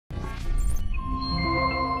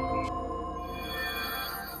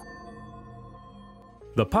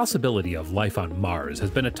The possibility of life on Mars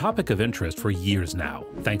has been a topic of interest for years now,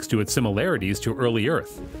 thanks to its similarities to early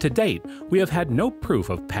Earth. To date, we have had no proof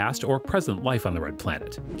of past or present life on the red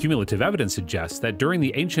planet. Cumulative evidence suggests that during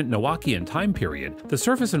the ancient Noachian time period, the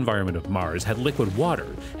surface environment of Mars had liquid water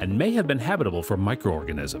and may have been habitable for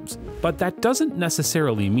microorganisms. But that doesn't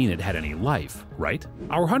necessarily mean it had any life, right?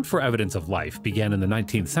 Our hunt for evidence of life began in the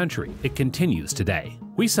 19th century. It continues today.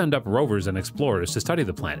 We send up rovers and explorers to study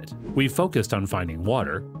the planet. We've focused on finding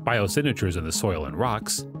water, biosignatures in the soil and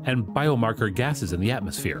rocks, and biomarker gases in the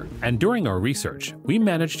atmosphere. And during our research, we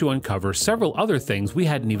managed to uncover several other things we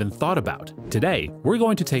hadn't even thought about. Today, we're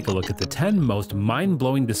going to take a look at the 10 most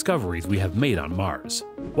mind-blowing discoveries we have made on Mars.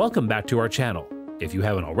 Welcome back to our channel. If you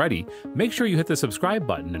haven't already, make sure you hit the subscribe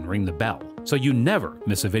button and ring the bell so you never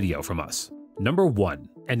miss a video from us. Number 1.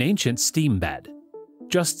 An ancient steam bed.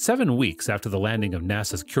 Just 7 weeks after the landing of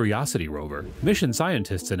NASA's Curiosity rover, mission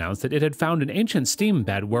scientists announced that it had found an ancient steam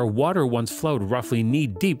bed where water once flowed roughly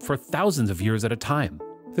knee-deep for thousands of years at a time.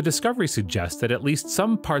 The discovery suggests that at least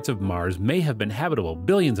some parts of Mars may have been habitable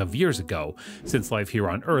billions of years ago, since life here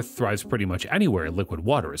on Earth thrives pretty much anywhere liquid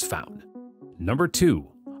water is found. Number 2.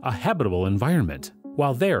 A habitable environment.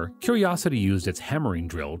 While there, Curiosity used its hammering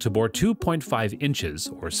drill to bore 2.5 inches,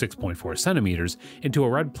 or 6.4 centimeters, into a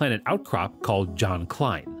red planet outcrop called John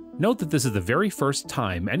Klein. Note that this is the very first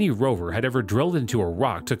time any rover had ever drilled into a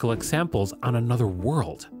rock to collect samples on another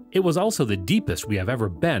world. It was also the deepest we have ever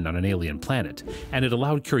been on an alien planet, and it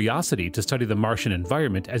allowed Curiosity to study the Martian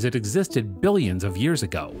environment as it existed billions of years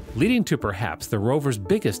ago, leading to perhaps the rover's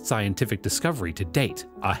biggest scientific discovery to date,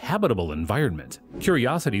 a habitable environment.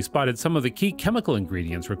 Curiosity spotted some of the key chemical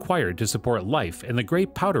ingredients required to support life in the gray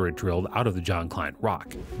powder it drilled out of the John Klein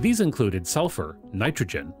rock. These included sulfur,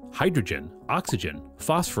 nitrogen, hydrogen, oxygen,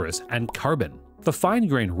 phosphorus, and carbon. The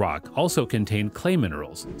fine-grained rock also contained clay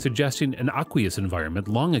minerals, suggesting an aqueous environment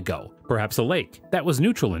long ago, perhaps a lake, that was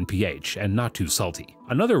neutral in pH and not too salty.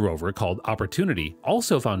 Another rover called Opportunity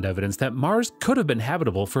also found evidence that Mars could have been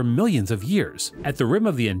habitable for millions of years. At the rim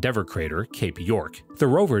of the Endeavour crater, Cape York, the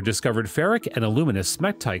rover discovered ferric and aluminous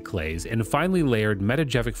smectite clays in finely layered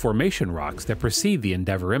metagevic formation rocks that precede the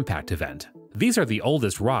Endeavour impact event. These are the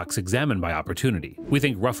oldest rocks examined by Opportunity, we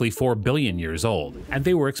think roughly 4 billion years old, and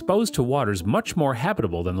they were exposed to waters much more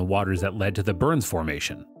habitable than the waters that led to the Burns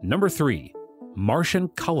Formation. Number 3. Martian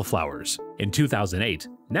cauliflowers. In 2008,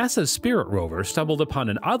 NASA's Spirit rover stumbled upon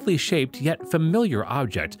an oddly shaped yet familiar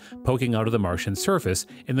object poking out of the Martian surface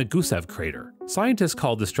in the Gusev crater. Scientists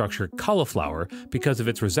called the structure cauliflower because of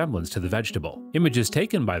its resemblance to the vegetable. Images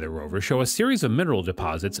taken by the rover show a series of mineral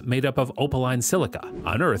deposits made up of opaline silica.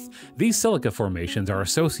 On Earth, these silica formations are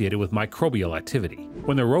associated with microbial activity.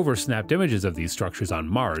 When the rover snapped images of these structures on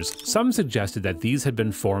Mars, some suggested that these had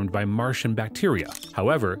been formed by Martian bacteria.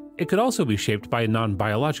 However, it could also be shaped by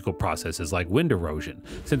non-biological processes like wind erosion,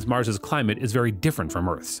 since Mars's climate is very different from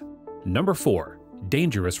Earth's. Number 4.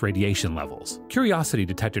 Dangerous radiation levels. Curiosity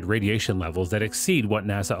detected radiation levels that exceed what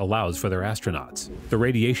NASA allows for their astronauts. The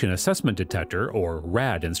Radiation Assessment Detector, or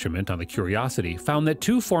RAD instrument on the Curiosity, found that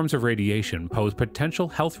 2 forms of radiation pose potential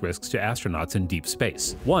health risks to astronauts in deep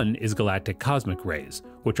space. One is galactic cosmic rays,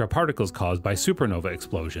 which are particles caused by supernova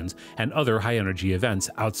explosions and other high-energy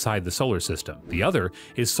events outside the solar system. The other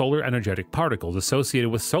is solar energetic particles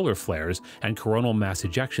associated with solar flares and coronal mass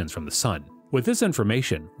ejections from the sun. With this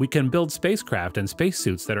information, we can build spacecraft and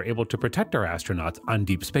spacesuits that are able to protect our astronauts on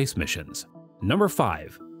deep space missions. Number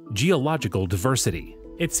 5. Geological diversity.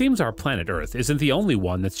 It seems our planet Earth isn't the only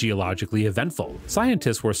one that's geologically eventful.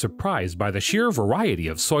 Scientists were surprised by the sheer variety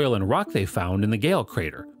of soil and rock they found in the Gale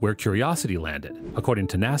crater, where Curiosity landed. According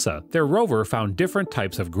to NASA, their rover found different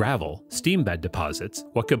types of gravel, steam bed deposits,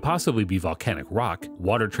 what could possibly be volcanic rock,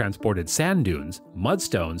 water-transported sand dunes,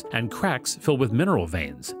 mudstones, and cracks filled with mineral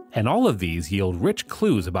veins. And all of these yield rich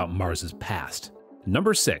clues about Mars's past.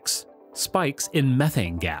 Number 6. Spikes in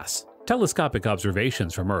methane gas. Telescopic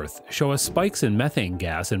observations from Earth show us spikes in methane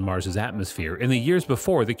gas in Mars's atmosphere in the years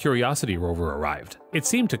before the Curiosity rover arrived. It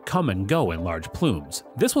seemed to come and go in large plumes.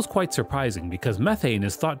 This was quite surprising because methane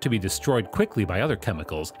is thought to be destroyed quickly by other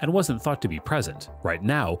chemicals and wasn't thought to be present. Right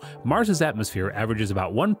now, Mars's atmosphere averages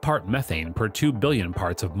about 1 part methane per 2 billion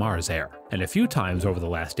parts of Mars air. And a few times over the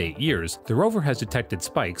last 8 years, the rover has detected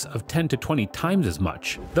spikes of 10 to 20 times as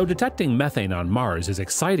much. Though detecting methane on Mars is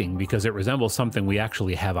exciting because it resembles something we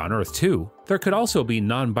actually have on Earth too, there could also be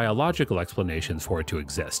non-biological explanations for it to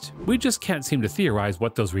exist. We just can't seem to theorize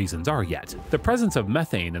what those reasons are yet. The presence of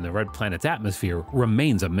methane in the red planet's atmosphere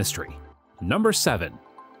remains a mystery. Number 7.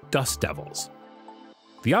 Dust devils.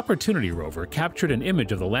 The Opportunity rover captured an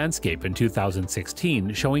image of the landscape in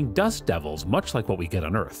 2016 showing dust devils much like what we get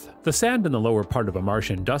on Earth. The sand in the lower part of a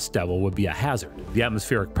Martian dust devil would be a hazard. The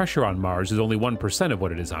atmospheric pressure on Mars is only 1% of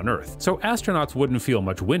what it is on Earth, so astronauts wouldn't feel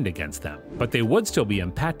much wind against them, but they would still be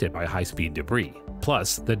impacted by high-speed debris.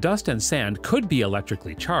 Plus, the dust and sand could be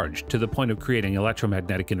electrically charged to the point of creating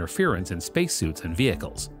electromagnetic interference in spacesuits and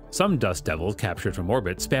vehicles. Some dust devils captured from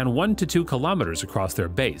orbit span 1 to 2 kilometers across their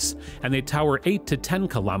base, and they tower 8 to 10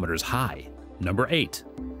 kilometers high. Number 8.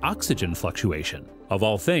 Oxygen fluctuation. Of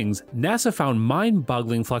all things, NASA found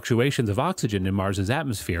mind-boggling fluctuations of oxygen in Mars's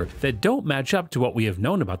atmosphere that don't match up to what we have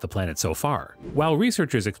known about the planet so far. While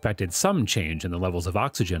researchers expected some change in the levels of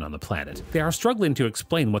oxygen on the planet, they are struggling to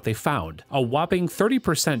explain what they found. A whopping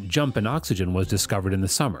 30% jump in oxygen was discovered in the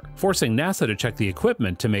summer, forcing NASA to check the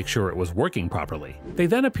equipment to make sure it was working properly. They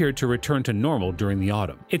then appeared to return to normal during the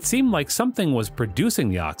autumn. It seemed like something was producing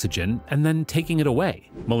the oxygen and then taking it away.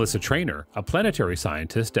 Melissa Trainor, a planetary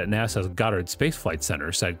scientist at NASA's Goddard Space Flight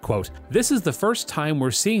Center, said, quote, "This is the first time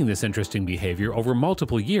we're seeing this interesting behavior over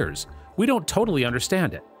multiple years. We don't totally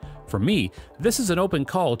understand it. For me, this is an open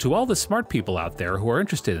call to all the smart people out there who are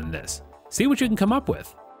interested in this. See what you can come up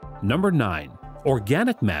with." Number 9.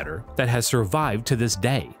 Organic matter that has survived to this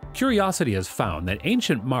day. Curiosity has found that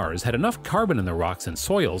ancient Mars had enough carbon in the rocks and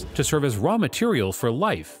soils to serve as raw material for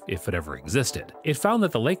life, if it ever existed. It found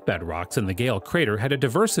that the lakebed rocks in the Gale crater had a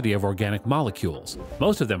diversity of organic molecules.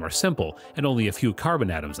 Most of them are simple and only a few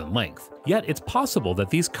carbon atoms in length. Yet it's possible that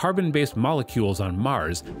these carbon-based molecules on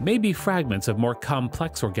Mars may be fragments of more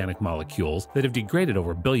complex organic molecules that have degraded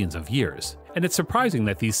over billions of years. And it's surprising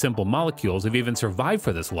that these simple molecules have even survived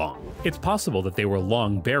for this long. It's possible that they were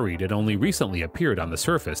long buried and only recently appeared on the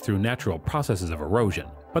surface through natural processes of erosion.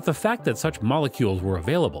 But the fact that such molecules were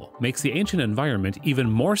available makes the ancient environment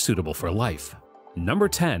even more suitable for life. Number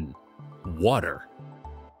 10. Water.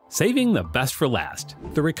 Saving the best for last.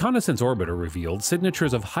 The reconnaissance orbiter revealed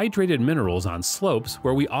signatures of hydrated minerals on slopes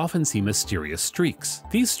where we often see mysterious streaks.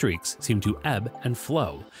 These streaks seem to ebb and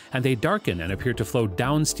flow, and they darken and appear to flow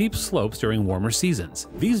down steep slopes during warmer seasons.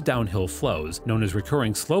 These downhill flows, known as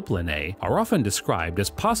recurring slope lineae, are often described as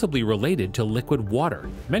possibly related to liquid water.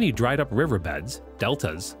 Many dried-up riverbeds,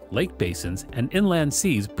 deltas, lake basins, and inland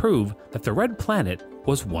seas prove that the red planet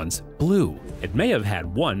was once blue. It may have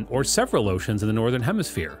had one or several oceans in the northern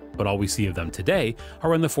hemisphere, but all we see of them today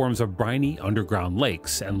are in the forms of briny underground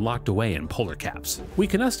lakes and locked away in polar caps. We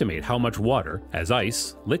can estimate how much water, as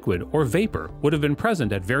ice, liquid, or vapor, would have been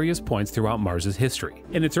present at various points throughout Mars's history.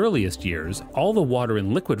 In its earliest years, all the water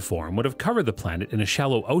in liquid form would have covered the planet in a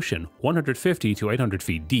shallow ocean 150 to 800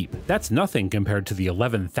 feet deep. That's nothing compared to the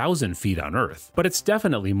 11,000 feet on Earth, but it's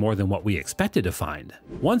definitely more than what we expected to find.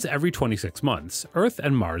 Once every 26 months, Earth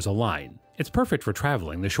and Mars align. It's perfect for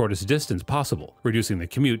traveling the shortest distance possible, reducing the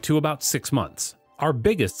commute to about 6 months. Our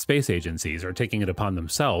biggest space agencies are taking it upon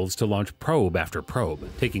themselves to launch probe after probe,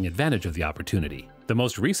 taking advantage of the opportunity. The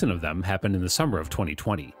most recent of them happened in the summer of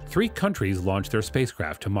 2020. 3 countries launched their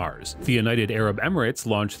spacecraft to Mars. The United Arab Emirates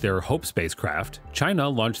launched their HOPE spacecraft, China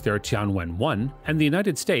launched their Tianwen-1, and the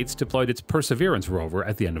United States deployed its Perseverance rover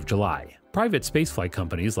at the end of July. Private spaceflight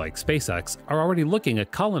companies like SpaceX are already looking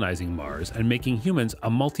at colonizing Mars and making humans a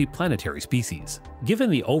multi-planetary species. Given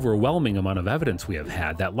the overwhelming amount of evidence we have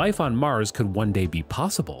had that life on Mars could one day be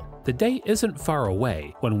possible, the day isn't far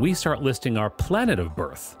away when we start listing our planet of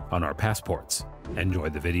birth on our passports.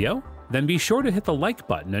 Enjoyed the video? Then be sure to hit the like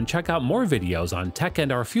button and check out more videos on tech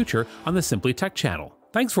and our future on the Simply Tech channel.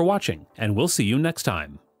 Thanks for watching, and we'll see you next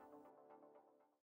time.